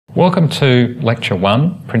Welcome to Lecture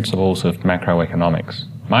 1, Principles of Macroeconomics.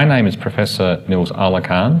 My name is Professor Nilss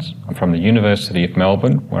Olekalns. I'm from the University of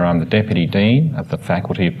Melbourne, where I'm the Deputy Dean of the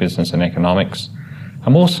Faculty of Business and Economics.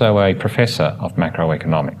 I'm also a Professor of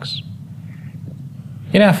Macroeconomics.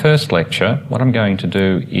 In our first lecture, what I'm going to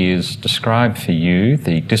do is describe for you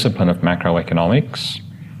the discipline of macroeconomics,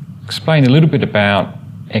 explain a little bit about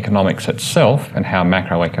economics itself and how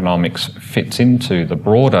macroeconomics fits into the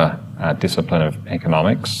broader discipline of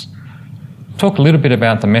economics, talk a little bit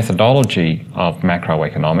about the methodology of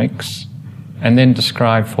macroeconomics, and then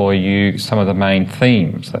describe for you some of the main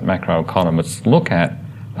themes that macroeconomists look at,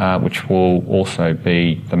 which will also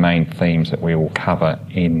be the main themes that we will cover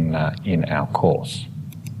in our course.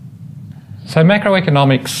 So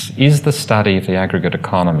macroeconomics is the study of the aggregate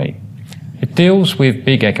economy. It deals with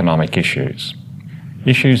big economic issues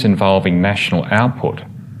involving national output,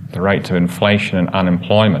 the rates of inflation and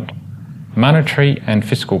unemployment, monetary and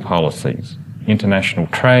fiscal policies, international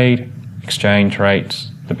trade, exchange rates,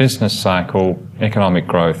 the business cycle, economic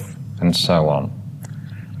growth, and so on.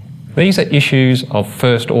 These are issues of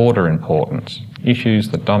first-order importance,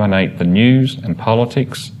 issues that dominate the news and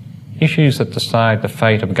politics, issues that decide the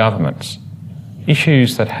fate of governments,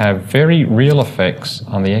 issues that have very real effects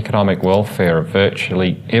on the economic welfare of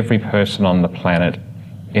virtually every person on the planet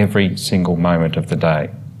every single moment of the day.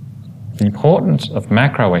 The importance of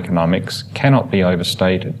macroeconomics cannot be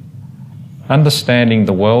overstated. Understanding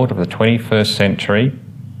the world of the 21st century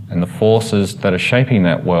and the forces that are shaping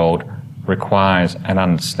that world requires an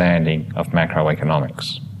understanding of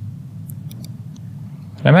macroeconomics.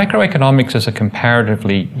 Now, macroeconomics is a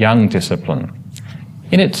comparatively young discipline.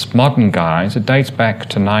 In its modern guise, it dates back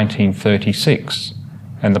to 1936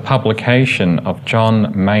 and the publication of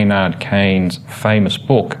John Maynard Keynes' famous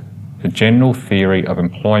book, The General Theory of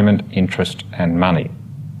Employment, Interest and Money.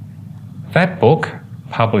 That book,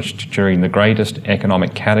 published during the greatest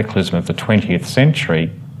economic cataclysm of the 20th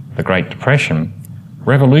century, the Great Depression,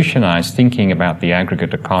 revolutionized thinking about the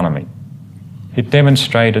aggregate economy. It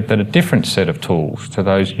demonstrated that a different set of tools to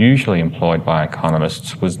those usually employed by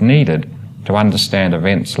economists was needed to understand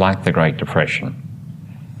events like the Great Depression,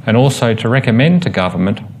 and also to recommend to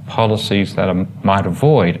government policies that might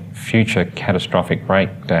avoid future catastrophic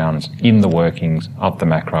breakdowns in the workings of the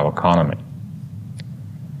macroeconomy.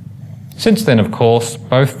 Since then, of course,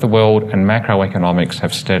 both the world and macroeconomics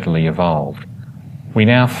have steadily evolved. We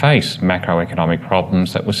now face macroeconomic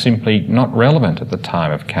problems that were simply not relevant at the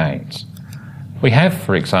time of Keynes. We have,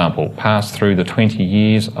 for example, passed through the 20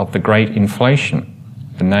 years of the Great Inflation,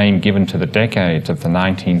 the name given to the decades of the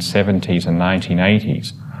 1970s and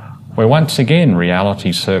 1980s, where once again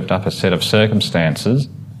reality served up a set of circumstances,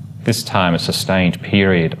 this time a sustained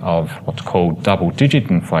period of what's called double-digit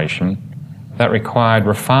inflation, that required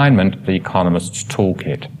refinement of the economist's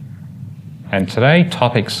toolkit. And today,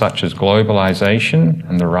 topics such as globalization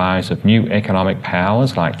and the rise of new economic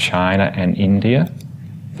powers like China and India,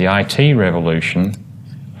 the IT revolution,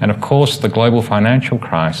 and of course the global financial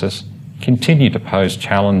crisis continue to pose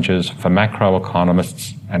challenges for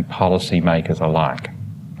macroeconomists and policymakers alike.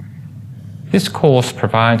 This course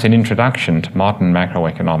provides an introduction to modern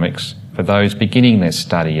macroeconomics for those beginning their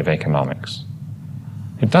study of economics.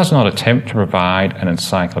 It does not attempt to provide an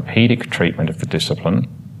encyclopedic treatment of the discipline.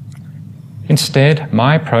 Instead,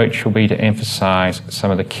 my approach will be to emphasize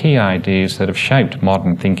some of the key ideas that have shaped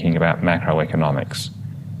modern thinking about macroeconomics,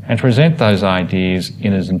 and to present those ideas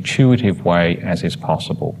in as intuitive way as is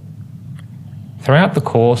possible. Throughout the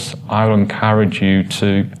course, I will encourage you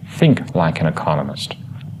to think like an economist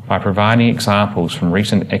by providing examples from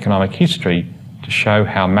recent economic history to show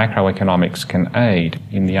how macroeconomics can aid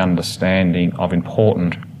in the understanding of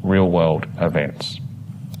important real-world events.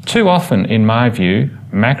 Too often, in my view,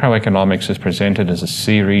 macroeconomics is presented as a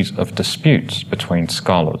series of disputes between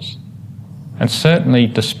scholars. And certainly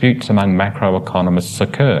disputes among macroeconomists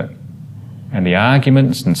occur. And the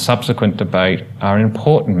arguments and subsequent debate are an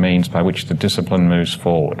important means by which the discipline moves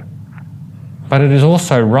forward. But it is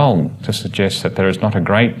also wrong to suggest that there is not a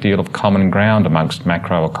great deal of common ground amongst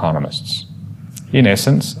macroeconomists. In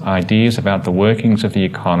essence, ideas about the workings of the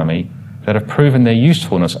economy that have proven their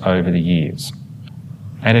usefulness over the years.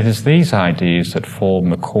 And it is these ideas that form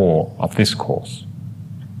the core of this course.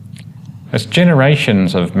 As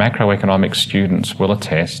generations of macroeconomics students will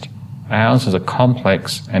attest, ours is a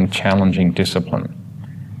complex and challenging discipline.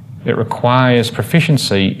 It requires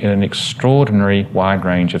proficiency in an extraordinary wide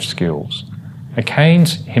range of skills.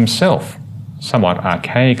 Keynes himself, somewhat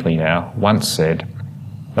archaically now, once said,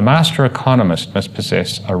 "The master economist must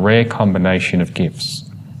possess a rare combination of gifts.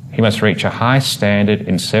 He must reach a high standard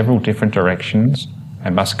in several different directions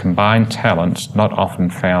and must combine talents not often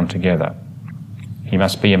found together. He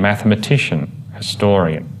must be a mathematician,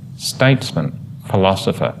 historian, statesman,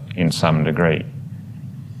 philosopher in some degree.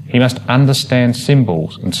 He must understand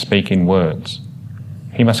symbols and speak in words.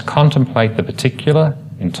 He must contemplate the particular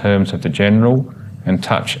in terms of the general and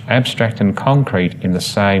touch abstract and concrete in the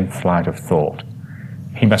same flight of thought.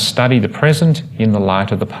 He must study the present in the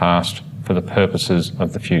light of the past for the purposes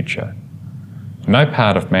of the future. No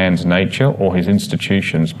part of man's nature or his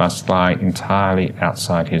institutions must lie entirely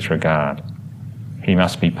outside his regard. He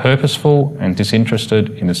must be purposeful and disinterested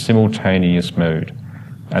in a simultaneous mood,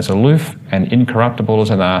 as aloof and incorruptible as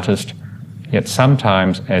an artist, yet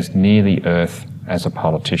sometimes as near the earth as a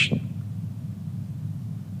politician.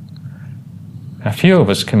 A few of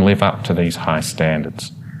us can live up to these high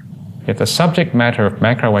standards, yet the subject matter of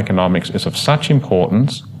macroeconomics is of such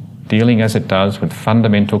importance, dealing as it does with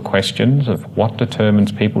fundamental questions of what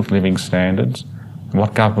determines people's living standards and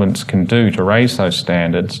what governments can do to raise those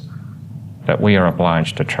standards, that we are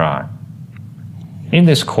obliged to try. In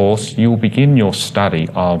this course, you will begin your study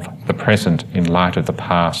of the present in light of the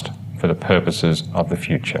past for the purposes of the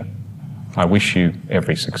future. I wish you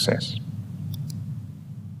every success.